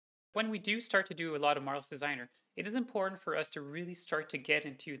When we do start to do a lot of Marvel's Designer, it is important for us to really start to get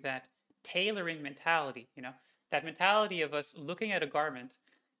into that tailoring mentality, that mentality of us looking at a garment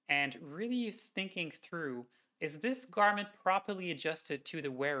and really thinking through, is this garment properly adjusted to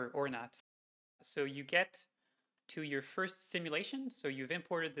the wearer or not? So you get to your first simulation. So you've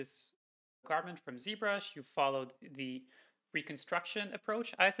imported this garment from Zbrush, you followed the reconstruction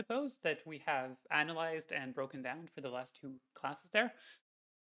approach, I suppose, that we have analyzed and broken down for the last two classes there.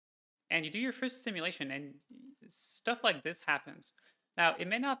 And you do your first simulation, and stuff like this happens. Now, it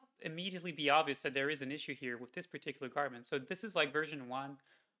may not immediately be obvious that there is an issue here with this particular garment. So this is like version 1,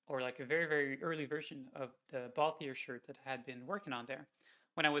 or like a very, very early version of the Balthier shirt that I had been working on there,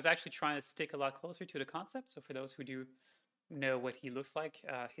 when I was actually trying to stick a lot closer to the concept. So for those who do know what he looks like,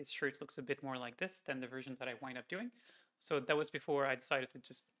 his shirt looks a bit more like this than the version that I wind up doing. So that was before I decided to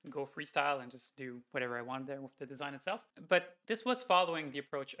just go freestyle and just do whatever I wanted there with the design itself. But this was following the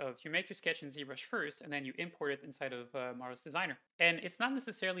approach of you make your sketch in ZBrush first, and then you import it inside of Marvel's Designer. And it's not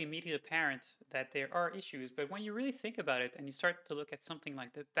necessarily immediately apparent that there are issues, but when you really think about it and you start to look at something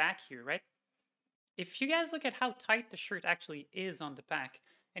like the back here, right? If you guys look at how tight the shirt actually is on the back,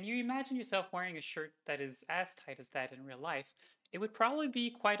 and you imagine yourself wearing a shirt that is as tight as that in real life, it would probably be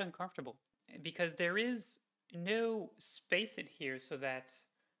quite uncomfortable because there is no space in here so that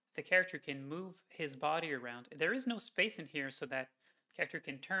the character can move his body around. There is no space in here so that the character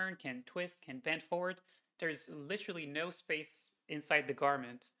can turn, can twist, can bend forward. There's literally no space inside the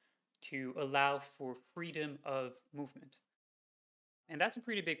garment to allow for freedom of movement. And that's a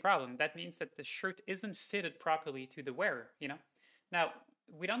pretty big problem. That means that the shirt isn't fitted properly to the wearer. Now,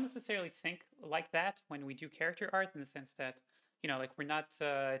 we don't necessarily think like that when we do character art, in the sense that, like we're not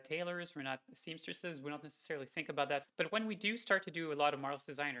tailors, we're not seamstresses, we don't necessarily think about that. But when we do start to do a lot of Marvel's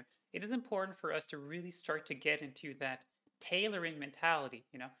Designer, it is important for us to really start to get into that tailoring mentality,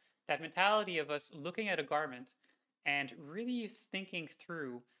 that mentality of us looking at a garment and really thinking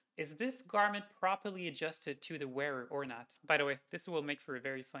through, is this garment properly adjusted to the wearer or not? By the way, this will make for a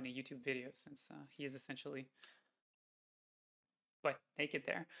very funny YouTube video, since he is essentially butt naked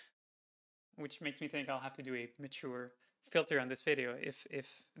there, which makes me think I'll have to do a mature filter on this video if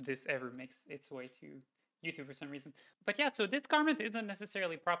this ever makes its way to YouTube for some reason. But yeah, so this garment isn't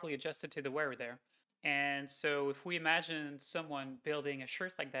necessarily properly adjusted to the wearer there. And so if we imagine someone building a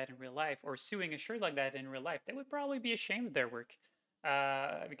shirt like that in real life, or sewing a shirt like that in real life, they would probably be ashamed of their work,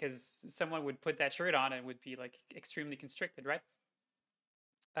 because someone would put that shirt on and would be like extremely constricted, right?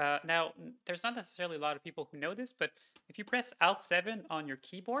 Now, there's not necessarily a lot of people who know this, but if you press Alt 7 on your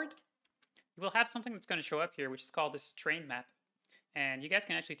keyboard, you will have something that's going to show up here, which is called the strain map. And you guys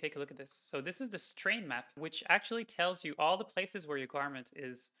can actually take a look at this. So this is the strain map, which actually tells you all the places where your garment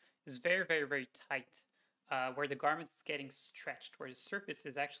is very, very, very tight, where the garment is getting stretched, where the surface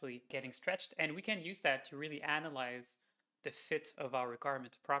is actually getting stretched. And we can use that to really analyze the fit of our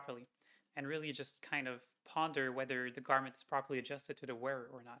garment properly, and really just kind of ponder whether the garment is properly adjusted to the wearer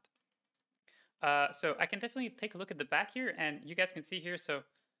or not. So I can definitely take a look at the back here, and you guys can see here, so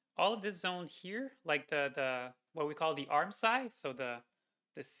all of this zone here, like the what we call the arm side, so the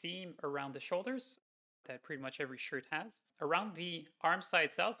seam around the shoulders that pretty much every shirt has. Around the arm side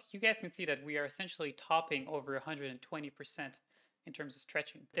itself, you guys can see that we are essentially topping over 120% in terms of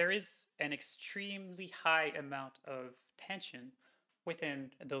stretching. There is an extremely high amount of tension within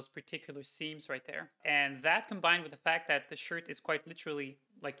those particular seams right there. And that, combined with the fact that the shirt is quite literally,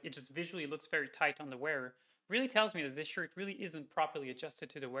 like, it just visually looks very tight on the wearer, really tells me that this shirt really isn't properly adjusted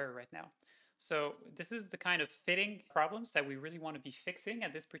to the wearer right now. So this is the kind of fitting problems that we really want to be fixing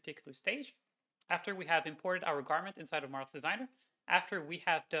at this particular stage. After we have imported our garment inside of Marvel's Designer, after we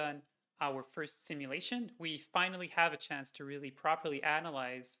have done our first simulation, we finally have a chance to really properly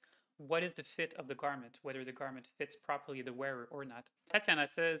analyze what is the fit of the garment, whether the garment fits properly the wearer or not. Tatiana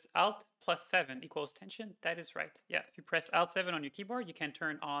says Alt plus 7 equals tension. That is right. Yeah, if you press Alt 7 on your keyboard, you can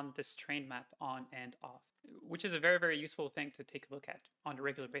turn on the strain map on and off, which is a very, very useful thing to take a look at on a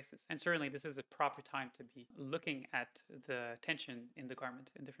regular basis. And certainly this is a proper time to be looking at the tension in the garment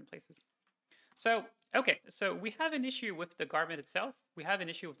in different places. So, okay, so we have an issue with the garment itself. We have an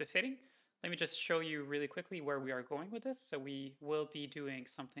issue with the fitting. Let me just show you really quickly where we are going with this. So we will be doing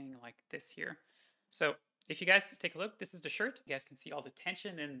something like this here. So if you guys take a look, this is the shirt. You guys can see all the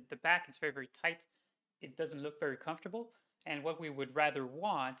tension in the back. It's very, very tight. It doesn't look very comfortable. And what we would rather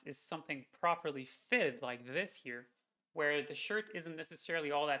want is something properly fitted like this here, where the shirt isn't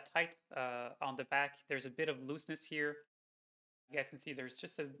necessarily all that tight on the back. There's a bit of looseness here. You guys can see there's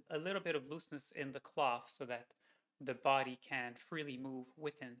just a little bit of looseness in the cloth so that the body can freely move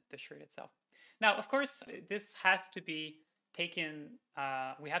within the shirt itself. Now, of course, this has to be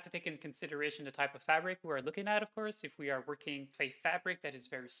we have to take in consideration the type of fabric we are looking at, of course. If we are working with a fabric that is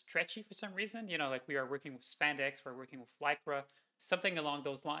very stretchy for some reason, like we are working with spandex, we're working with lycra, something along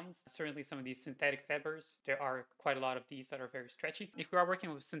those lines. Certainly some of these synthetic fibers, there are quite a lot of these that are very stretchy. If we are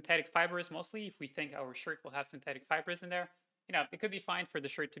working with synthetic fibers mostly, if we think our shirt will have synthetic fibers in there, it could be fine for the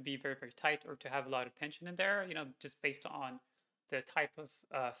shirt to be very, very tight or to have a lot of tension in there, just based on the type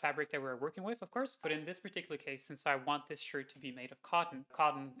of fabric that we're working with, of course. But in this particular case, since I want this shirt to be made of cotton,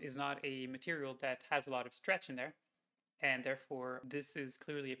 cotton is not a material that has a lot of stretch in there. And therefore, this is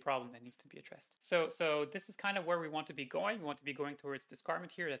clearly a problem that needs to be addressed. So this is kind of where we want to be going. We want to be going towards this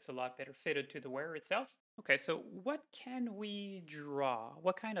garment here that's a lot better fitted to the wearer itself. Okay, so what can we draw?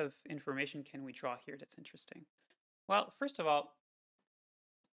 What kind of information can we draw here that's interesting? Well, first of all,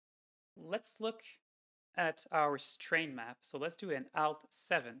 let's look at our strain map. So let's do an Alt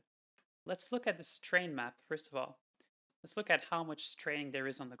 7. Let's look at the strain map, first of all. Let's look at how much straining there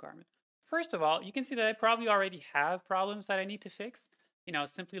is on the garment. First of all, you can see that I probably already have problems that I need to fix.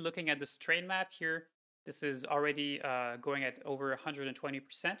 Simply looking at the strain map here, this is already going at over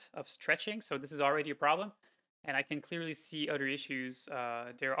 120% of stretching. So this is already a problem. And I can clearly see other issues.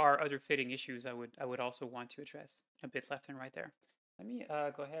 There are other fitting issues I would also want to address a bit left and right there. Let me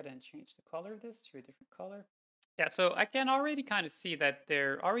go ahead and change the color of this to a different color. Yeah, so I can already kind of see that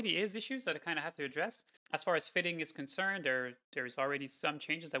there already is issues that I kind of have to address. As far as fitting is concerned, there's already some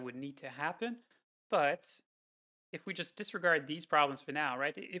changes that would need to happen. But if we just disregard these problems for now,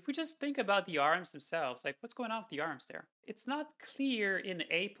 right? If we just think about the arms themselves, like what's going on with the arms there? It's not clear in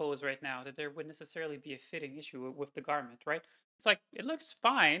A pose right now that there would necessarily be a fitting issue with the garment, right? It's like, it looks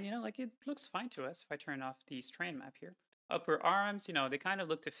fine, like it looks fine to us if I turn off the strain map here. Upper arms, they kind of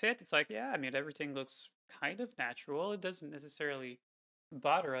look to fit. It's like, yeah, I mean, everything looks kind of natural. It doesn't necessarily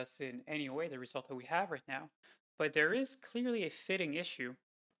bother us in any way, the result that we have right now. But there is clearly a fitting issue.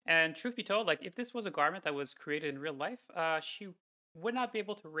 And truth be told, like if this was a garment that was created in real life, she would not be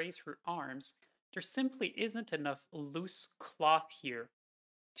able to raise her arms. There simply isn't enough loose cloth here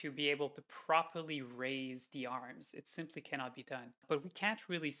to be able to properly raise the arms. It simply cannot be done. But we can't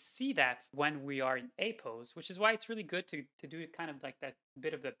really see that when we are in A pose, which is why it's really good to do it kind of like that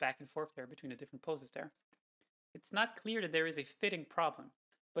bit of the back and forth there between the different poses there. It's not clear that there is a fitting problem.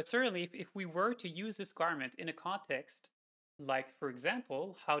 But certainly if we were to use this garment in a context, like for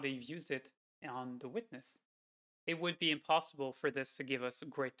example, how they've used it on the witness, it would be impossible for this to give us a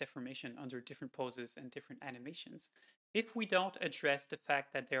great deformation under different poses and different animations if we don't address the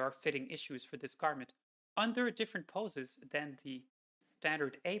fact that there are fitting issues for this garment under different poses than the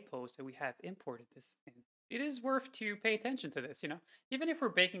standard A pose that we have imported this in. It is worth to pay attention to this, Even if we're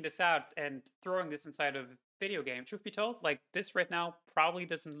baking this out and throwing this inside of a video game, truth be told, like this right now probably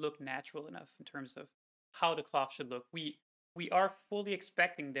doesn't look natural enough in terms of how the cloth should look. We are fully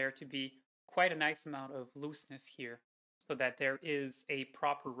expecting there to be quite a nice amount of looseness here so that there is a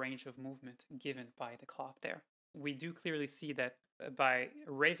proper range of movement given by the cloth there. We do clearly see that by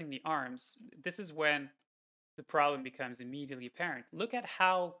raising the arms, this is when the problem becomes immediately apparent. Look at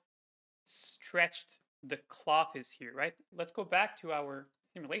how stretched the cloth is here, right? Let's go back to our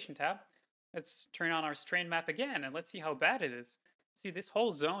simulation tab. Let's turn on our strain map again and let's see how bad it is. See, this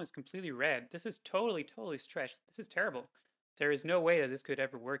whole zone is completely red. This is totally stretched. This is terrible. There is no way that this could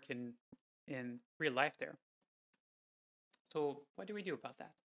ever work in real life there. So what do we do about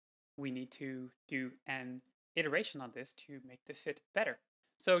that? We need to do an iteration on this to make the fit better.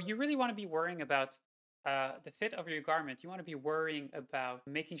 So you really want to be worrying about the fit of your garment. You want to be worrying about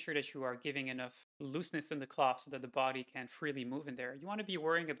making sure that you are giving enough looseness in the cloth so that the body can freely move in there. You want to be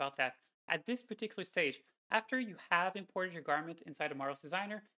worrying about that at this particular stage. After you have imported your garment inside of Marvel's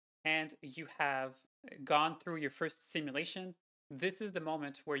Designer and you have gone through your first simulation, this is the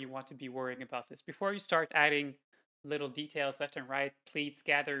moment where you want to be worrying about this. Before you start adding little details left and right, pleats,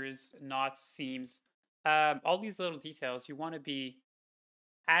 gathers, knots, seams, all these little details, you want to be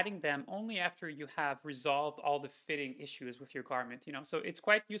adding them only after you have resolved all the fitting issues with your garment. So it's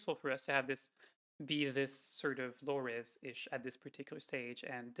quite useful for us to have this be this sort of low res-ish at this particular stage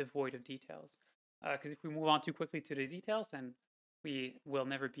and devoid of details. Because if we move on too quickly to the details, then we will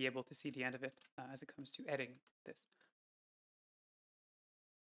never be able to see the end of it as it comes to editing this.